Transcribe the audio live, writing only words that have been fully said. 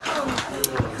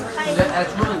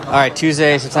All right,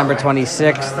 Tuesday, September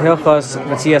 26th. Hillchos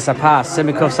Bציעת Sapas,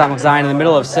 Simikov Samach Zayin, in the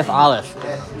middle of Sif Aleph.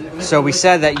 So we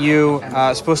said that you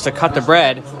are supposed to cut the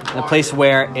bread in a place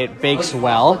where it bakes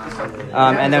well,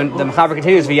 and then the Mechaber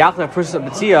continues v'yachlev Prusas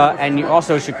Bציעת, and you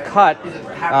also should cut,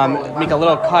 make a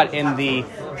little cut in the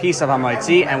piece of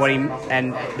hamaitzi,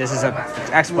 and this is an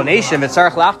explanation.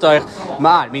 V'tzarich lachtoich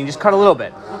ma'at, meaning just cut a little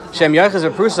bit. Shem yochaz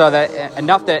v'prusa, that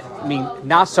enough that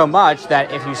not so much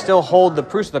that if you still hold the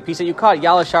prusa, the piece that you cut,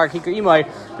 yalashar kikar imay,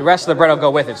 the rest of the bread will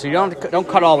go with it. So you don't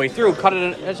cut all the way through. Cut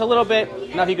it just a little bit,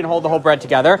 enough you can hold the whole bread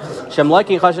together. Shem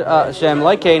loikein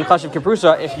chashav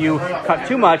kiprusa. If you cut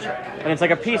too much, and it's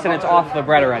like a piece and it's off the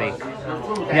bread already.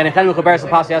 And then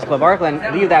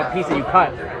leave that piece that you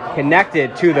cut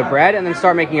connected to the bread, and then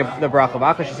start making the bracha.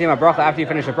 After you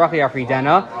finish the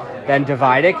bracha, then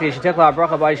divide it. In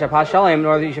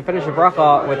order that you should finish the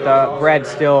bracha with the bread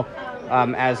still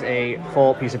as a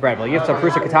full piece of bread. When you cut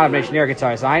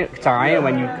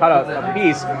a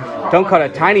piece, don't cut a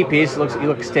tiny piece. You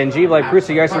look stingy. Like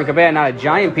prusa yarsim, not a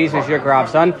giant piece,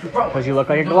 because you look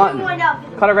like a glutton.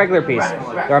 Cut a regular piece.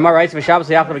 The Rama writes, on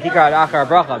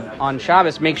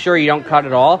Shabbos, make sure you don't cut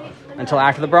it all until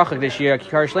after the bracha,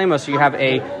 so you have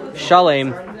a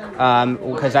shalem,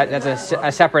 because that's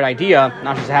a separate idea,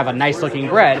 not just to have a nice looking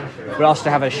bread, but also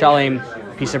to have a shalem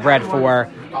piece of bread for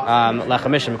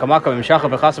lechamishim.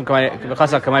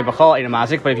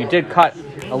 But if you did cut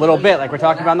a little bit, like we're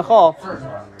talking about in the chol,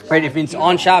 right? If it's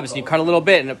on Shabbos and you cut a little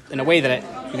bit in a way that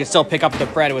you can still pick up the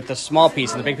bread with the small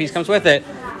piece and the big piece comes with it,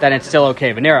 then it's still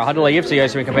okay. That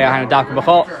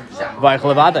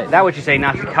would you say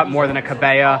not to cut more than a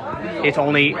kabeya. It's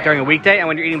only during a weekday and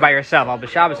when you're eating by yourself.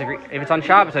 If it's on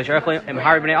Shabbos, or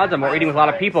eating with a lot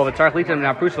of people, if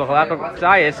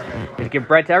you give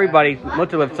bread to everybody, you can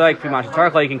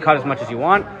cut as much as you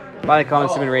want. Okay,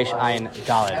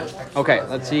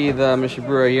 let's see the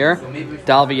Mishabura here.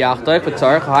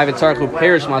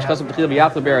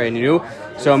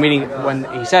 So meaning when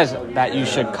he says that you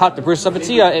should cut the Prusas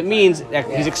Bציעת, it means that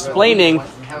he's explaining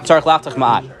tzarich lachtach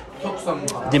ma'at.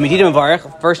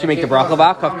 First you make the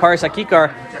bracha,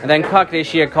 and then cut that you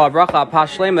should have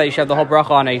the whole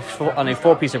bracha on a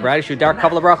full piece of bread. You should dark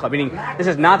couple of bracha. Meaning this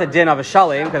is not the din of a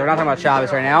shalim, because we're not talking about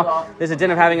Shabbos right now. This is a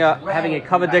din of having a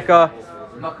kavadika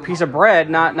piece of bread,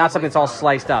 not something that's all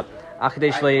sliced up. So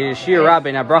you shouldn't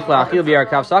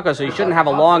have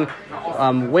a long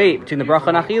wait between the bracha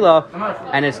and achila,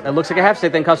 and it looks like a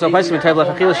hefsek.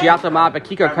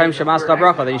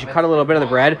 Then you should cut a little bit of the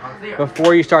bread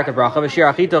before you start the bracha.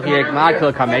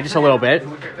 Just a little bit.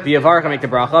 Make the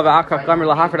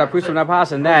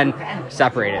bracha, and then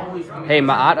separate it. Hey,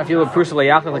 ma'at, if you have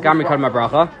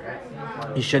bracha,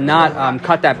 you should not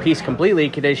cut that piece completely.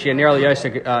 If you cut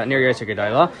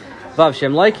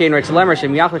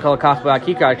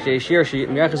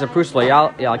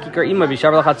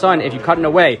in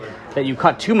a way that you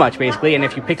cut too much, basically, and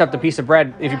if you picked up the piece of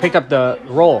bread, if you picked up the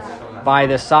roll by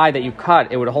the side that you cut,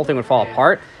 the whole thing would fall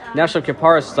apart. Neshel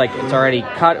Kippur is like it's already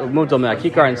cut, moved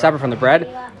and separate from the bread,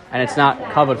 and it's not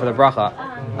covered for the bracha.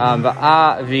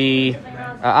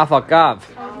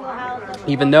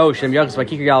 Even though if you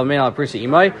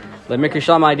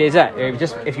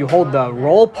hold the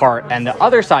roll part and the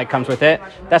other side comes with it,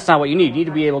 that's not what you need. You need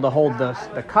to be able to hold the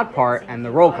cut part and the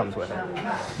roll comes with it.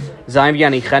 So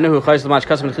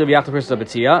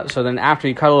then after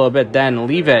you cut a little bit, then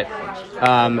leave it,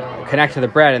 connect to the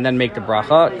bread, and then make the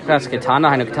bracha.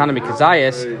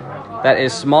 That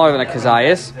is smaller than a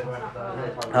kazayas.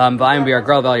 So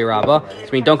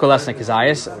mean don't go less than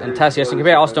kazayas, and test yes and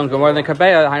kabeya also don't go more than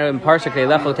kabeya.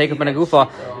 Take up in a gufa.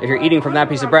 If you're eating from that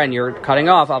piece of bread and you're cutting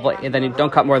off, then you don't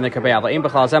cut more than the kabeya.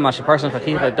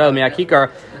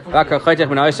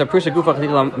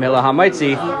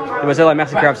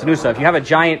 If you have a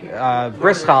giant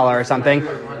bris challah or something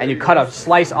and you cut a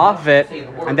slice off of it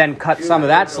and then cut some of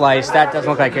that slice, that doesn't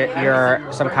look like you're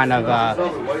some kind of a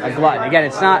glutton. Again,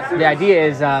 it's not. The idea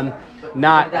is.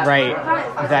 Not right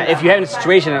that if you have a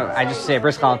situation, I just say a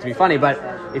bris challah to be funny, but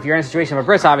if you're in a situation of a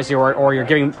bris, obviously, or you're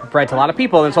giving bread to a lot of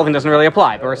people, then this whole thing doesn't really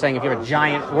apply. But we're saying if you have a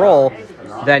giant roll,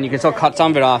 then you can still cut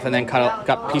some of it off and then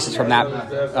cut pieces from that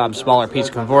smaller piece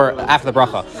after the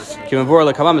bracha.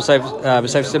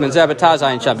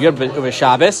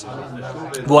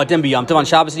 On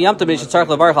Shabbos and Yom Tov,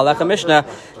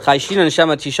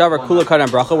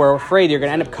 we're afraid you're going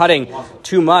to end up cutting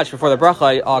too much before the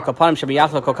bracha,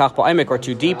 or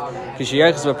too deep. You're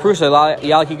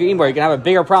going to have a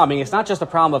bigger problem. I mean, it's not just a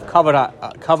problem of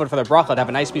covered for the bracha to have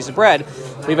a nice piece of bread.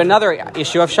 We have another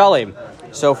issue of shalim.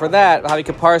 So for that, we need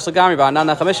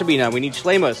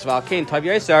shleimus.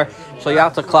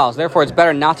 Therefore, it's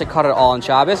better not to cut it all on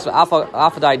Shabbos. You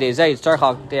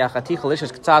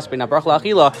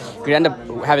end up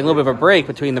having a little bit of a break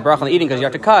between the bracha and the eating because you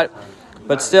have to cut.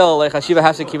 But still, it's not going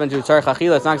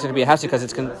to be a hefsek because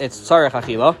it's tzarech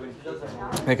achila.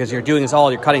 Because you're doing this all,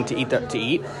 you're cutting to eat. But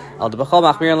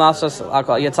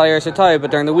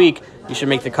during the week, you should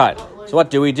make the cut. So what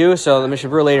do we do? So the Mishnah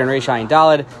Berurah later in Reish Ayin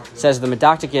Daled says the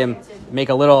medaktikim make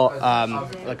a little,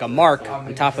 like a mark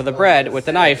on top of the bread with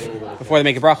the knife before they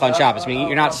make a bracha on Shabbos. Meaning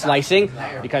you're not slicing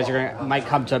because might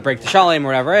come to break the shalom or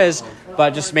whatever it is,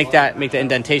 but just make the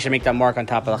indentation, make that mark on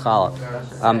top of the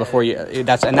challah before you.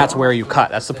 That's where you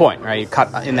cut. That's the point, right? You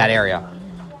cut in that area.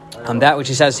 That which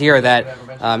he says here that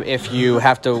if you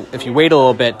wait a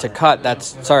little bit to cut,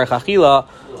 that's tzarech achila.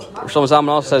 Shlomo Zalman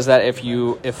also says that if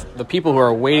the people who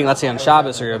are waiting, let's say on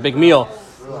Shabbos or a big meal,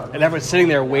 and everyone's sitting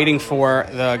there waiting for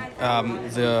the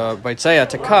bציעת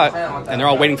to cut, and they're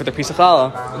all waiting for their piece of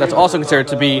challah, that's also considered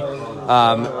to be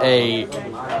a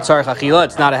tzarech achila.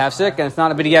 It's not a hefsek, and it's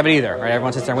not a b'diavad either, right?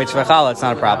 Everyone sits there and waits for the challah. It's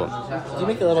not a problem. Do you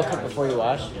make a little cut before you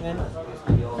wash?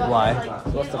 Why?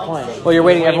 So what's the point? Well, you're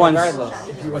waiting.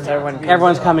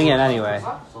 Everyone's coming in anyway.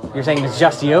 You're saying it's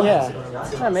just you?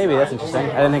 Yeah. Maybe that's interesting.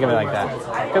 I didn't think of it like that.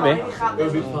 Could be. I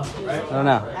don't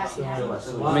know.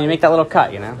 I mean, you make that little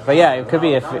cut, But yeah, it could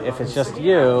be if it's just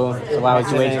you. So why would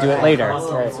you wait to do it later?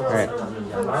 Right.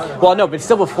 Well, no, but it's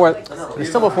still before the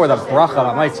bracha of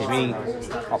hamaitzi. Meaning,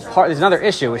 there's another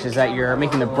issue, which is that you're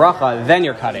making the bracha, then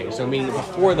you're cutting. So meaning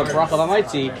before the bracha of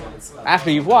hamaitzi,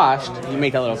 after you've washed, you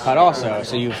make that little cut also.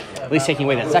 So you've at least taking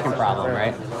away that second problem,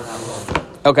 right?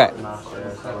 Okay.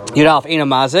 Yudalf Eina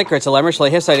Mazik, or it's a lemer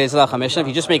shalei hisai deis la chamishna. If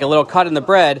you just make a little cut in the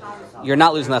bread, you're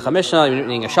not losing the chamishna. You're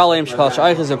eating a shalem. Shkal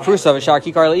sha'ayich is a prusa v'shar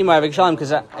kikar le'imay v'shalem.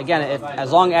 Because again,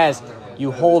 as long as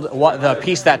you hold the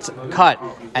piece that's cut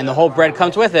and the whole bread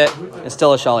comes with it, it's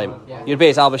still a shalem. Yud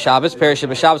beis al b'Shabbos, perish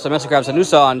b'Shabbos. So grabs a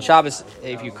nusa on Shabbos.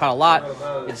 If you cut a lot,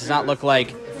 it does not look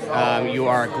like you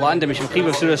are glutton.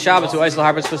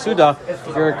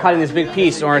 You're cutting this big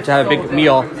piece in order to have a big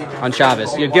meal on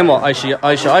Shabbos. Yud gimel or it's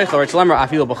lemer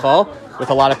afilu b'chol. With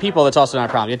a lot of people, that's also not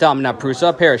a problem. Yadam na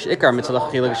prusa perish ikar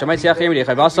mitzvah chilik shamaytzi achim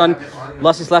yechai basan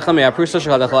lasis lechem mea prusa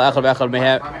shechad echad echad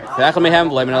mehem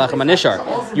v'lemin lechem anishar.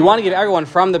 You want to give everyone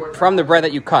from the bread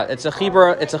that you cut. It's a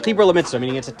chibur lemitzvah,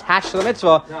 meaning it's attached to the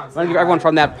mitzvah. You want to give everyone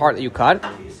from that part that you cut.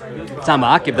 It's not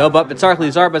ma'akiv though, but b'tzarech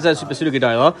lizar b'zeh supasuda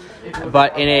gedayla.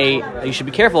 But you should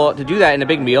be careful to do that in a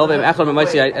big meal. Echad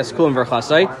memaytzi eskulim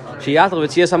v'rchasai. Sheyatl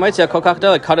b'tzias hamaitzi kokach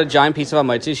del. Cut a giant piece of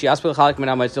hamaitzi. Sheyas b'chalik min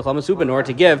hamaitzi l'chol masuba in order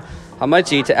to give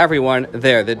hamaitzi to everyone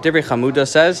there. The Divrei Chamuda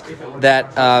says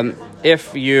that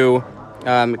if you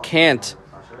can't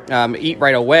eat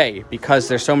right away because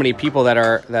there's so many people that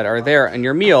are there in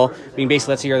your meal, being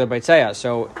basically let's say you're the bציעת,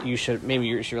 so you should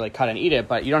really cut and eat it,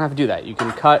 but you don't have to do that. You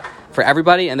can cut for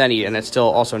everybody and then eat, and it's still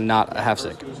also not a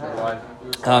hefsek.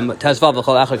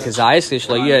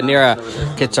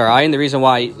 The reason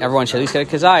why everyone should at least get a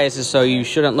kazayas is so you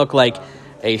shouldn't look like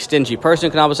a stingy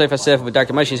person. Meaning a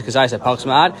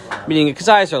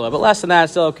kazayas are a little bit less than that,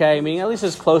 it's still okay. Meaning at least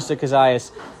as close to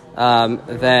kazayas,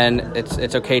 then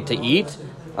it's okay to eat.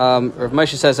 Rav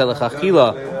Moshe says that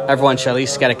l'chachila everyone should at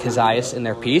least get a kazayas in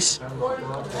their piece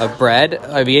of bread.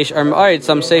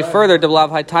 Some say further,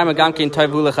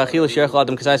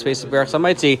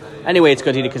 anyway, it's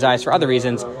good to eat a kazayas for other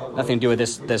reasons, nothing to do with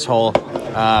this whole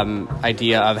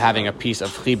idea of having a piece of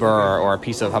chibur or a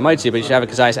piece of hamaitzi, but you should have a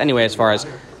kazayas anyway as far as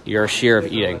your share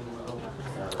of eating.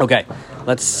 Okay,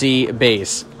 let's see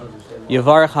base.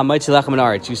 Yavarach hamaitzi lechem min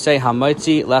haaretz. You say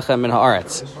hamaitzi lechem min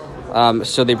haaretz.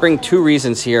 So they bring two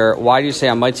reasons here. Why do you say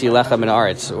hamaitzi lechem min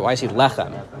haaretz? Why is it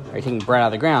lechem? Are you taking bread out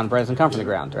of the ground? Bread doesn't come from the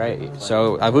ground, right?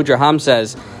 So Abu Draham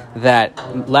says that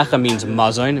lechem means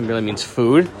mazon, it really means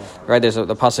food, right? There's the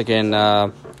pasuk in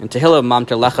Tehillah,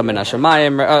 mamter lechem min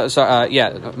hashamayim.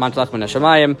 Mamter lechem min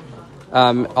hashamayim.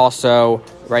 Also,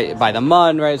 right by the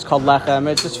mun, right? It's called lechem.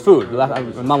 It's just food.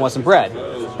 Man wasn't bread,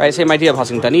 right? Same idea.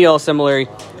 Pasuk Daniel, similarly.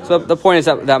 So the point is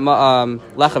that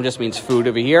lechem just means food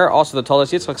over here. Also, the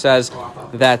Tolas Yitzchak says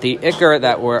that the ikar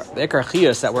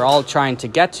chiyus that we're all trying to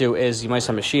get to is Yemais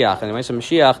HaMashiach, and Yemais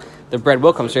HaMashiach, the bread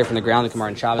will come straight from the ground. The Gemara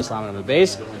in Shabbos Lamed on the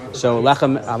base. So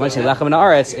lechem in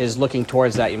haaretz is looking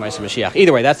towards that Yemais HaMashiach.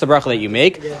 Either way, that's the bracha that you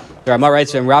make. The Rama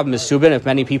writes in Rab Mesubin, if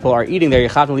many people are eating there,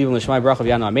 Yechavim Leavim L'Shmai Bracha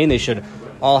V'Yanu Amen. They should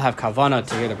all have kavana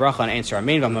to hear the bracha and answer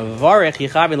Amen.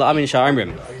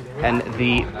 And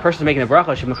the person making the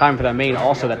bracha should be mechayim for the Amen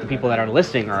also that the people that are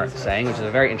listening are saying, which is a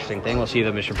very interesting thing. We'll see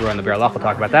the Mishnah Berurah and the Be'er Lach will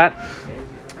talk about that.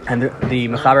 And the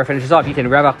Mechaber finishes off. Yitin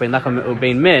Revach bein lechem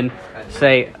ubein min.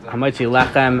 Say hamaitzi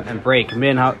lechem and break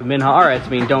min haaretz.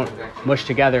 Mean don't mush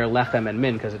together lechem and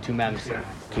min because the two mems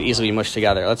could easily be mushed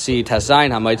together. Let's see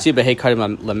Tazayin hamaitzi behei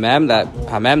kadim lemem. That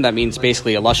hamem that means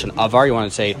basically a lashon avar. You want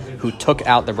to say who took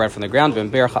out the bread from the ground.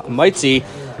 V'imber hamaitzi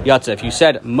yatza. If you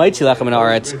said maitzi lechem and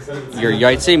haaretz, your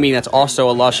yaitze meaning that's also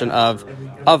a lashon of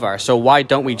avar. So why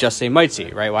don't we just say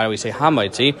maitzi? Right? Why do we say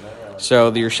hamaitzi?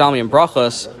 So the Yerushalmi in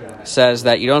Brachos says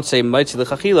that you don't say maitzi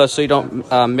l'chachila, so you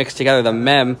don't mix together the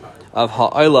mem of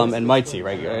ha'olam and maitzi,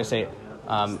 right? You say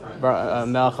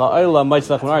melech ha'olam,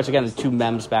 maitzi lechem haaretz. Again, the two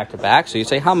mems back to back, so you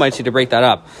say ha'maitzi to break that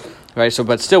up, right? So,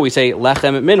 but still, we say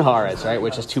lechem min haaretz, right?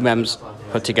 Which is two mems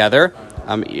put together,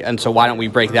 and so why don't we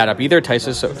break that up either?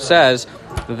 Taisus says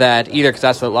that either because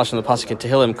that's the lashon of the pasuk in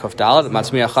Tehillim Kuf Daled,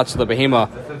 matzmiya chatz lebehema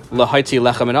lahaitzi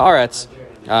lechem min haaretz.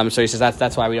 So he says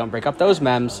that's why we don't break up those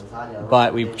mems,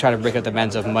 but we try to break up the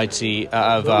mems of maitzi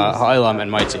of ha'olam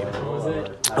and maitzi.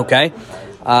 Okay,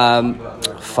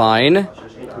 fine.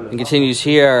 And continues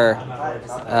here.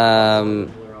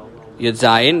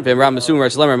 Yudzayin v'imram masum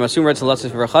retz lemer masum retz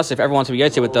latzis v'rachas. If everyone wants to be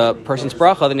yaitze with the person's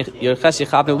bracha, then yoches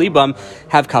yichavnu libam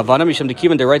have kavana mishum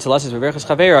dekivan the right to latzis v'verchas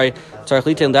chaveroi tzarich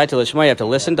litin daitel l'shmai. You have to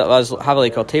listen to us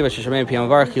havali kol teva sheshamein piyam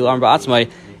varach kil arba atzmai.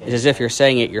 It's as if you're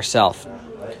saying it yourself.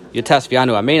 Yotes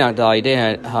v'yanu amein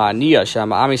da'idei ha'aniya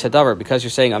shama amis hadavar, because you're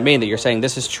saying amein, that you're saying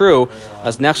this is true,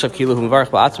 as nechshav kilu hu'mvarach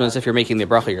ba'atzman, as if you're making the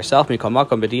bracha yourself. Mikol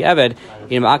makom b'di eved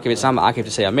in ma'akev it's not ma'akev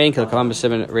to say amein kil kavam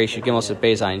b'simen reish gimel sit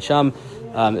beis ayin sham.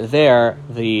 There,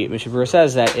 the Mishabur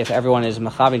says that if everyone is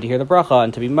machavin to hear the bracha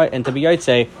and to be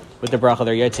yaitze with the bracha,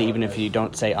 they're yaitze even if you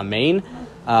don't say amein.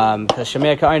 Because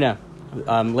shemei ka'ina,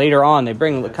 later on they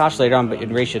bring kash later on, but in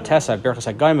reish tesa berachas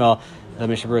ha'gaimel, the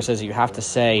Mishabur says that you have to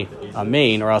say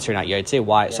amein or else you're not yaitze.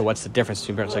 Why? So what's the difference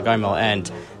between berachas ha'gaimel and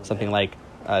something like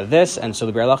this? And so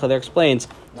the Biur Halacha there explains,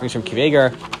 brings from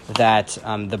Kiveger, that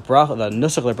the bracha, the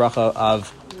nusach bracha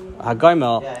of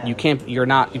hagaimel, you can't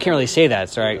really say that.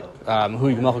 It's right. Hu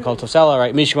yigmalcha kol tosela,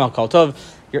 right? Mish yigmalcha kol tov.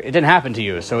 It didn't happen to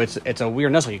you, so it's a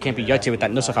weird nusach. You can't be yaitze with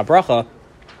that nusach habracha.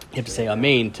 You have to say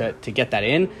amen to get that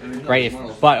in, right?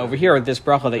 But over here with this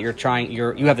bracha that you're trying,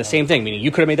 you have the same thing. Meaning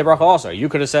you could have made the bracha also. You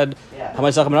could have said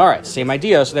hamay lechem haaretz. Same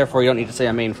idea. So therefore you don't need to say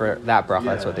amen for that bracha.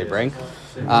 That's what they bring.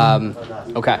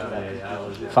 Okay,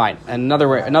 fine. And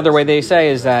another way they say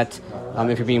is that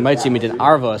if you're being maitzi midin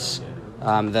arvos,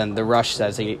 then the Rush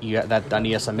says that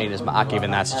Daniyas Amein is Ma'akiv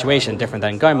in that situation, different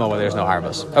than Gaimel where there's no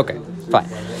Harvus. Okay, fine.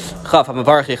 Chaf,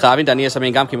 Hamavarach Yichavin, Daniyas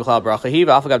Amein Gam Ki B'chal Bracha Hi,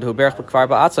 V'afagav Dehu Berach B'kvar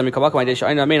Ba'atzam, Yikavak Ma'idei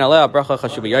Sha'ayin Amein Alea Bracha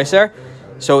Chashuv Yoser.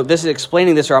 So this is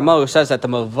explaining this Ramah who says that the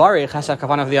Mavarich has a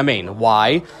kavanah of the Amein.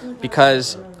 Why?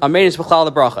 Because Amein is B'chal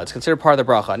the Bracha. It's considered part of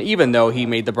the Bracha. And even though he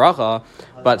made the Bracha,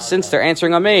 but since they're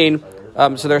answering Amein,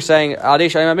 so they're saying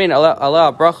since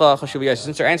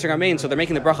they're answering amen, so they're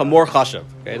making the bracha more chashuv.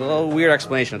 Okay, a little weird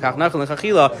explanation. Therefore,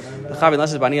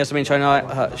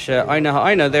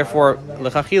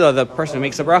 the person who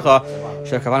makes the bracha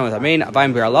should have kavanah with amen.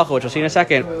 Avayim Biur Halacha, which we'll see in a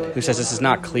second, who says this is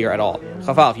not clear at all. You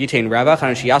shouldn't have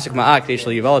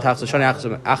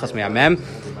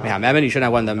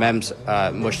one of the mems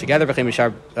mushed together.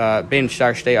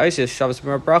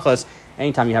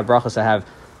 Anytime you have brachas that have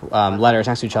letters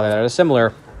next to each other that are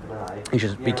similar, you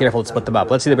should be careful to split them up.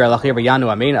 Let's see the Biur Halacha here. V'yanu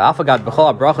amein afagad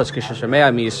b'chol brachos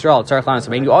k'sheshamei mi Yisrael tzarich lanas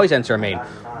amein. You always answer amein.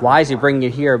 Why is he bringing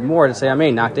it here more to say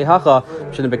amein? Nakdei hacha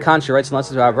shouldn't be conscious writes and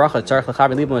lessons about bracha tzarich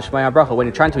lechavin libam l'shmei bracha. When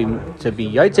you're trying to be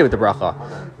yaitze with the bracha,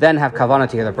 then have kavanah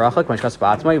to hear the bracha. K'man shkas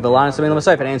ba'atzmai v'lanas amein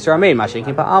l'masayif and answer amein.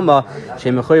 Mashenkin pa'alma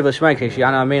she'im mechuyev l'shmei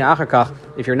k'shiyana amein acharkach.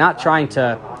 If you're not trying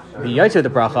to be yaitze with the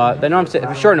bracha, then don't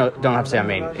have to say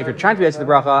amen. If you're trying to be yaitze with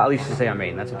the bracha, at least you say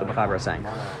amen. That's what the Mechaber is saying.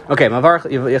 Okay, Mavarich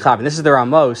Yichavin. This is the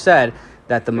Ramah who said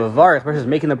that the Mavarich person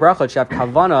making the bracha should have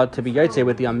kavanah to be yaitze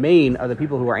with the amen of the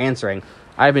people who are answering.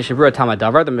 I have Mishabur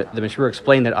Tamadavar. The Mishabur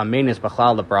explained that amen is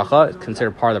b'chlal the bracha, it's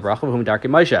considered part of the bracha. Whom darkei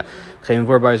Moshe.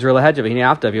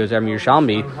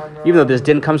 Even though this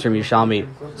didn't come from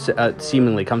Yushalmi,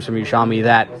 seemingly comes from Yushalmi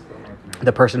that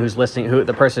the person who's listening,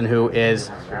 the person who is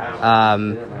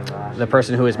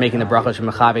making the bracha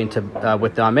shemachavin to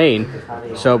with the amein.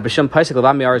 So b'shem paisik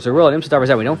l'vam mi'ar zerul and imsadavar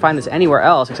zeh. We don't find this anywhere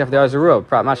else except for the Arzurah.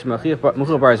 Prat mash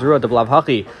muchul bar Arzurah deblav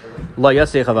hachi lo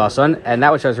yatzei chavason. And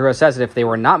that which Arzurah says that if they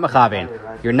were not machavin,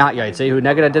 you're not yaitze. Who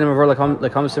neged adinim avor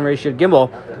lekam sim reishid gimel.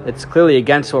 It's clearly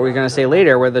against what we're going to say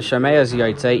later, where the shemei is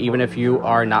yaitze even if you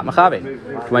are not machavin.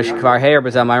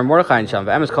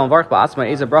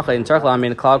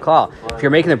 If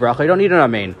you're making the bracha, you don't need an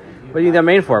amen. What do you need the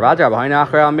amen for? The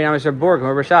Gemara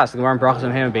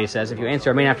says if you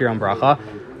answer amen after your own bracha,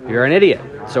 you're an idiot.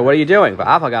 So what are you doing?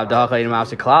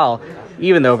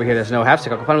 even though over here there's no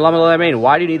hafsek.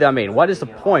 Why do you need the amen? What is the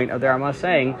point of the Rama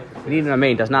saying you need an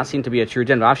amen? Does not seem to be a true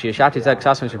din. I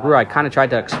kind of tried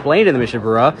to explain in the Mishnah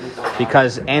Berurah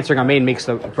because answering amen makes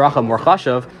the bracha more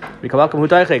chashav.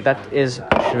 That is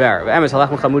shver.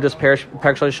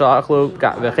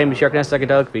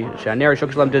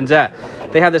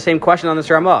 They have the same question on this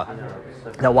Rama.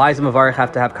 Now, why does the Mavarich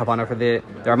have to have kavanah for the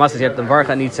Rama says yet the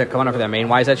Mavarich needs to kavanah for their main?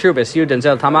 Why is that true?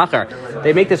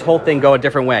 They make this whole thing go a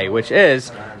different way, which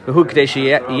is it's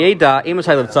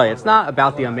not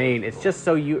about the amen. It's just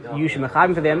so you should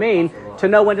mechavim for the amen to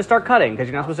know when to start cutting, because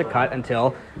you're not supposed to cut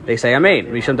until they say amen.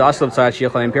 So it's not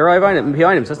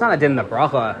a din in the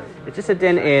bracha. It's just a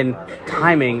din in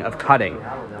timing of cutting.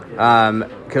 From the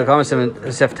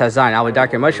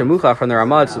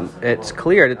Ramah, it's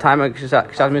clear the time of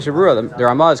the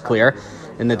Ramah is clear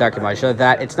in the Darkei Moshe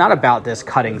that it's not about this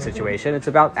cutting situation. It's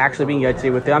about actually being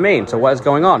yotzi with the amen. So what is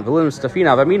going on? It's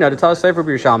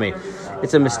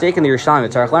a mistake in the Yerushalmi.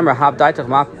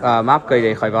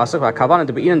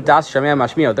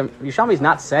 The Yerushalmi is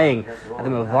not saying that the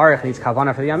Mavarich needs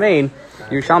kavanah for the amen.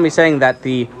 The Yerushalmi is saying that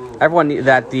the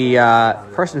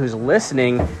person who's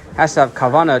listening has to have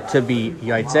kavanah to be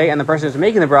yaitse, and the person who's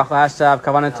making the bracha has to have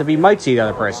kavanah to be mitzi the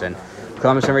other person.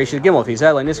 If he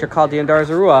said, like Nisker called the Andar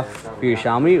Zarua,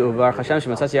 Yerushalmi, Uvar Hashem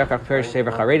Shematzatzi Yakach Perish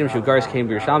Sever Charedim Shugaris came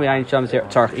Yerushalmi Ayin Sham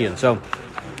Tzarch Ian. So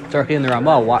Tzarch Ian the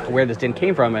Ramah, where this din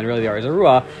came from, and really the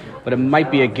Zarua, but it might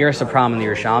be a Girsa problem in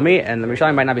the Yerushalmi, and the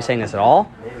Yerushalmi might not be saying this at all.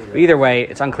 But either way,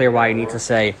 it's unclear why you need to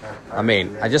say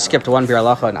amen. I just skipped one Bir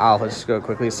Alacha and Al. Let's just go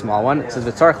quickly, a small one. It says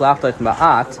V'tzarch Laftach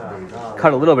Ma'at,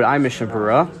 cut a little bit. I'm Mishnah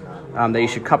Berurah, that you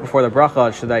should cut before the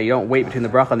bracha so that you don't wait between the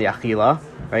bracha and the achila.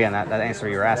 Right, and that answer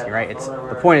you were asking, right? It's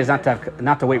the point is not to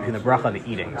wait between the bracha and the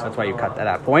eating. So that's why you cut at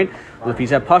that point.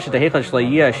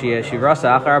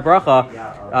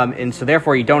 And so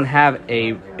therefore you don't have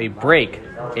a break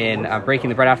in breaking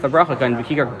the bread after the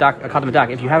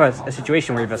bracha. If you have a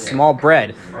situation where you have a small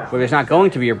bread where there's not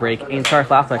going to be a break, you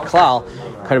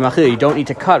don't need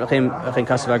to cut. Also, the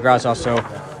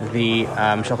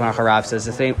Shulchan Aruch Harav says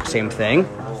the same thing,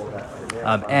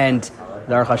 and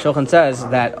the Aruch HaShulchan says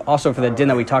that also for the din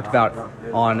that we talked about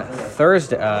on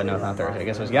Thursday, no, not Thursday, I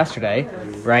guess it was yesterday,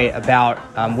 right, about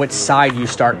which side you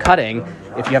start cutting.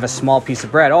 If you have a small piece of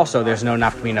bread, also there's no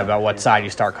nafkamina about what side you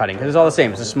start cutting, because it's all the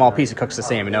same. It's a small piece, it cooks the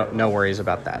same, and no worries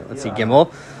about that. Let's see,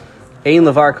 Gimel. Ein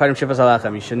levar kadim shivas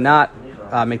alechem. You should not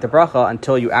make the bracha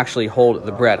until you actually hold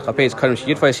the bread. You make the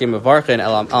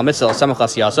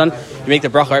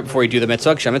bracha right before you do the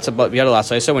mitzvah.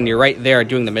 So when you're right there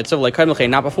doing the mitzvah,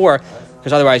 not before,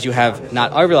 because otherwise you have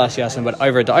not over las yasin, but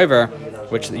over to over,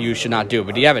 which you should not do.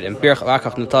 But do you have it? If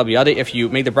you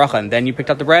make the bracha and then you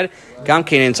picked up the bread, you do not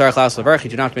have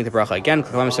to make the bracha again.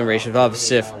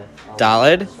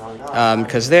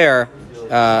 Because there,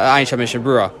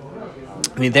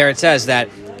 there it says that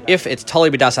if it's tali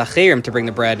b'das acherim to bring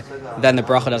the bread, then the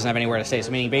bracha doesn't have anywhere to stay.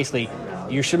 So meaning basically,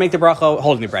 you should make the bracha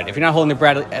holding the bread. If you're not holding the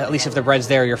bread, at least if the bread's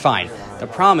there, you're fine. The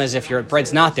problem is if your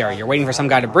bread's not there, you're waiting for some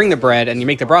guy to bring the bread, and you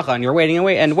make the bracha, and you're waiting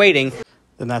and waiting,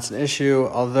 then that's an issue.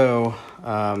 Although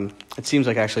it seems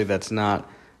like actually that's not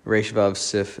Reish Vav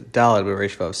Sif Daled, but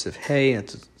Reish Vav Sif Hey.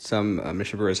 Some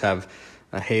Mishnah Berurahs have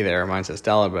a Hey there. Mine says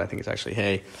Daled, but I think it's actually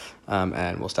Hey.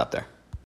 And we'll stop there.